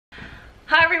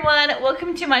Hi everyone,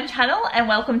 welcome to my channel and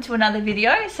welcome to another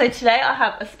video. So today I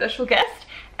have a special guest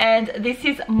and this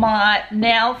is my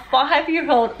now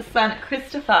 5-year-old son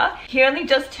Christopher. He only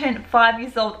just turned 5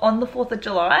 years old on the 4th of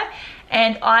July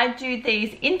and I do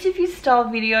these interview style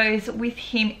videos with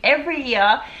him every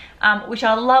year, which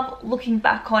I love looking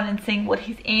back on and seeing what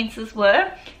his answers were,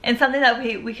 and something that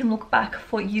we can look back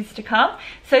for years to come.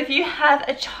 So if you have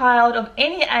a child of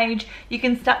any age, you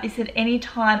can start this at any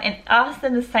time and ask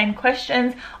them the same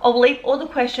questions. I'll leave all the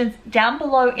questions down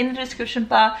below in the description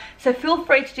bar, so feel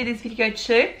free to do this video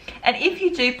too. And if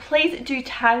you do, please do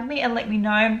tag me and let me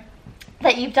know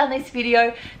that you've done this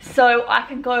video so I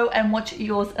can go and watch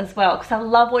yours as well, because I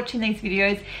love watching these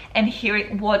videos and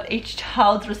hearing what each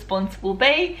child's response will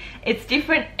be. It's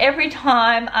different every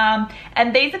time,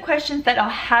 and these are questions that I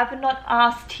have not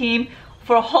asked him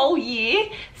for a whole year,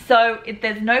 so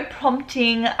there's no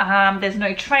prompting, there's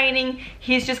no training.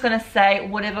 He's just gonna say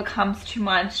whatever comes to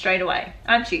mind straight away,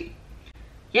 aren't you?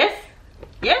 Yes?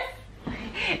 Yes?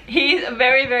 He's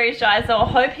very, very shy, so I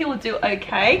hope he will do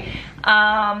okay.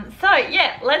 So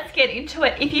yeah, let's get into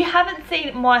it. If you haven't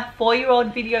seen my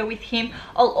 4-year-old video with him,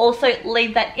 I'll also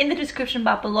leave that in the description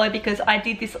bar below, because I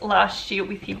did this last year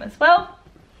with him as well.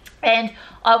 And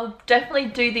I will definitely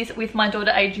do this with my daughter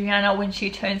Adriana when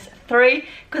she turns 3,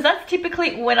 because that's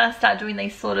typically when I start doing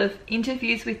these sort of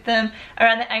interviews with them,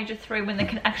 around the age of 3, when they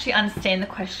can actually understand the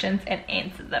questions and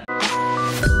answer them.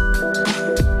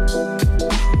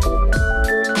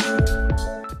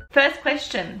 First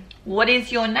question, what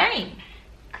is your name?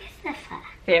 Christopher.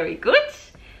 Very good.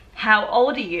 How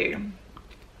old are you?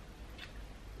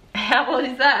 How old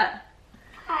is that?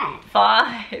 5.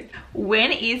 5.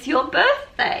 When is your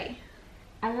birthday?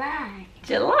 Alive.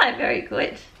 July, very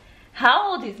good.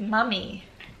 How old is Mummy?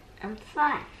 I'm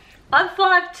 5. I'm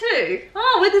 5 too.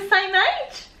 Oh, we're the same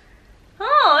age?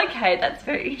 Oh, okay, that's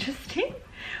very interesting.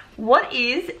 What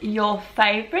is your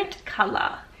favourite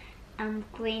colour?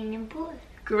 Green and blue.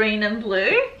 Green and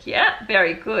blue? Yeah,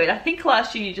 very good. I think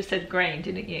last year you just said green,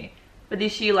 didn't you? But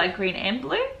this year you like green and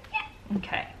blue? Yeah.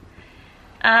 Okay.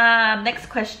 Next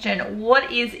question.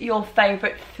 What is your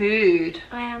favourite food?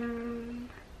 Honey.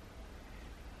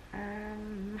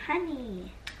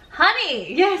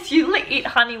 Honey! Yes, you eat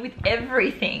honey with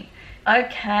everything.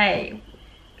 Okay.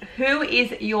 Who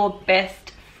is your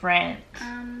best friend?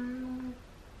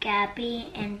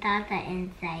 Gabby and Dada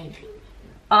and Xavier.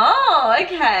 Oh,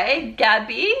 okay.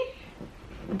 Gabby.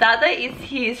 Dada is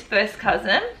his first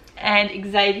cousin and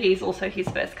Xavier is also his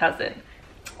first cousin.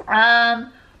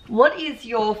 What is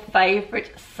your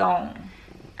favourite song?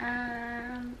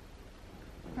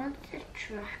 What's the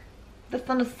track? That's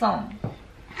not a song.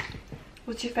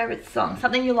 What's your favourite song?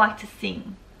 Something you like to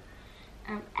sing?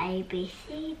 A, B,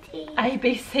 C, D. A,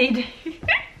 B, C, D.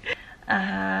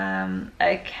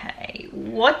 Okay.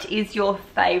 What is your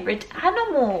favourite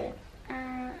animal?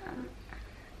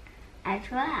 A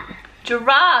giraffe.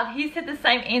 Giraffe. He said the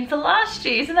same answer last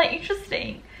year. Isn't that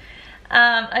interesting?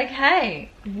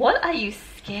 Okay. What are you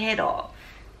scared of?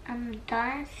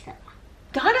 Dinosaur.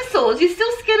 Dinosaurs? You're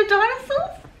still scared of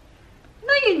dinosaurs?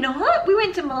 No, you're not. We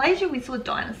went to Malaysia. We saw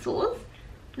dinosaurs.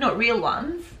 Not real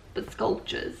ones, but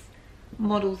sculptures.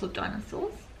 Models of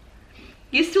dinosaurs.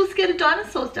 You're still scared of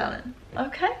dinosaurs, darling?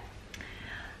 Okay.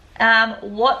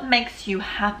 What makes you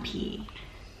happy?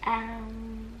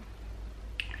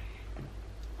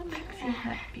 What makes you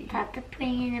happy? Dada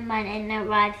putting in the mud and I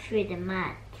ride through the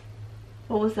mud.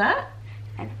 What was that?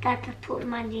 I got to put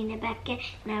mud in the back and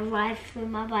I ride through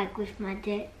my bike with my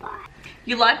dirt bike.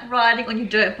 You like riding on your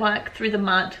dirt bike through the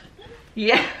mud?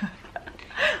 Yeah.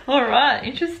 Alright,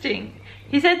 interesting.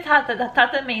 He said tata.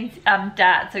 Tata means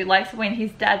dad, so he likes when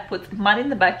his dad puts mud in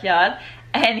the backyard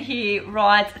and he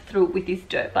rides through it with his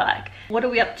dirt bike. What are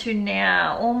we up to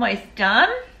now? Almost done.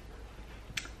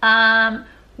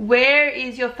 Where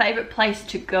is your favourite place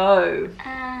to go?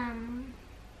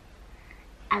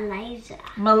 Malaysia.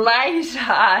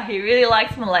 Malaysia. He really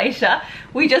likes Malaysia.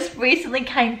 We just recently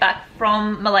came back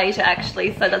from Malaysia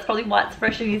actually, so that's probably why it's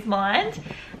fresh in his mind.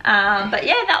 But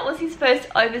yeah, that was his first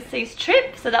overseas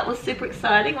trip, so that was super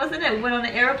exciting, wasn't it? We went on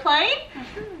an aeroplane.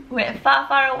 We went far,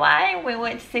 far away. We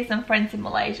went to see some friends in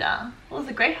Malaysia. It was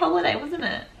a great holiday, wasn't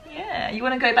it? Yeah. You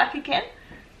want to go back again?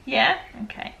 Yeah?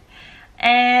 Okay.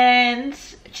 And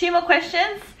 2 more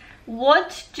questions.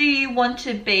 What do you want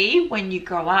to be when you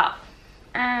grow up?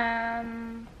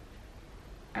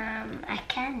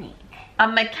 Mechanic. A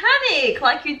mechanic,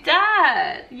 like your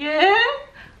dad. Yeah?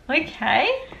 Okay.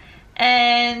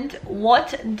 And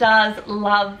what does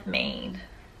love mean?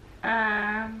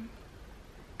 I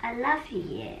love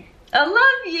you. I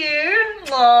love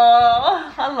you.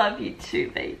 Oh, I love you too,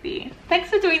 baby. Thanks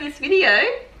for doing this video.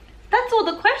 That's all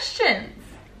the questions.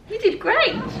 You did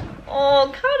great.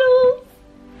 Oh, cuddles.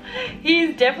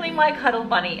 He's definitely my cuddle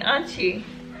bunny, aren't you?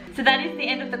 So that is the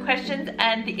end of the questions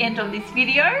and the end of this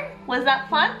video. Was that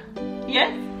fun?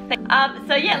 Yes?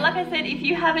 So yeah, like I said, if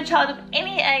you have a child of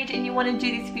any age and you want to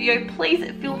do this video, please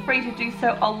feel free to do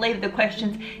so. I'll leave the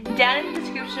questions down in the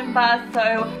description bar,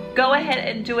 so go ahead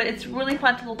and do it. It's really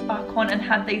fun to look back on and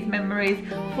have these memories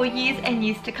for years and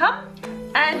years to come.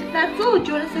 And that's all. Do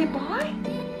you want to say bye?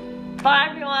 Bye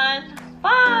everyone.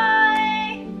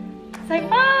 Bye. Say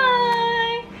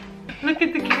bye. Look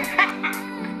at the kids.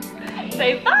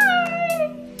 Say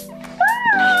bye.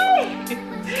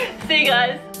 Bye. See you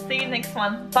guys. See you next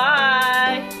one.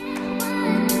 Bye.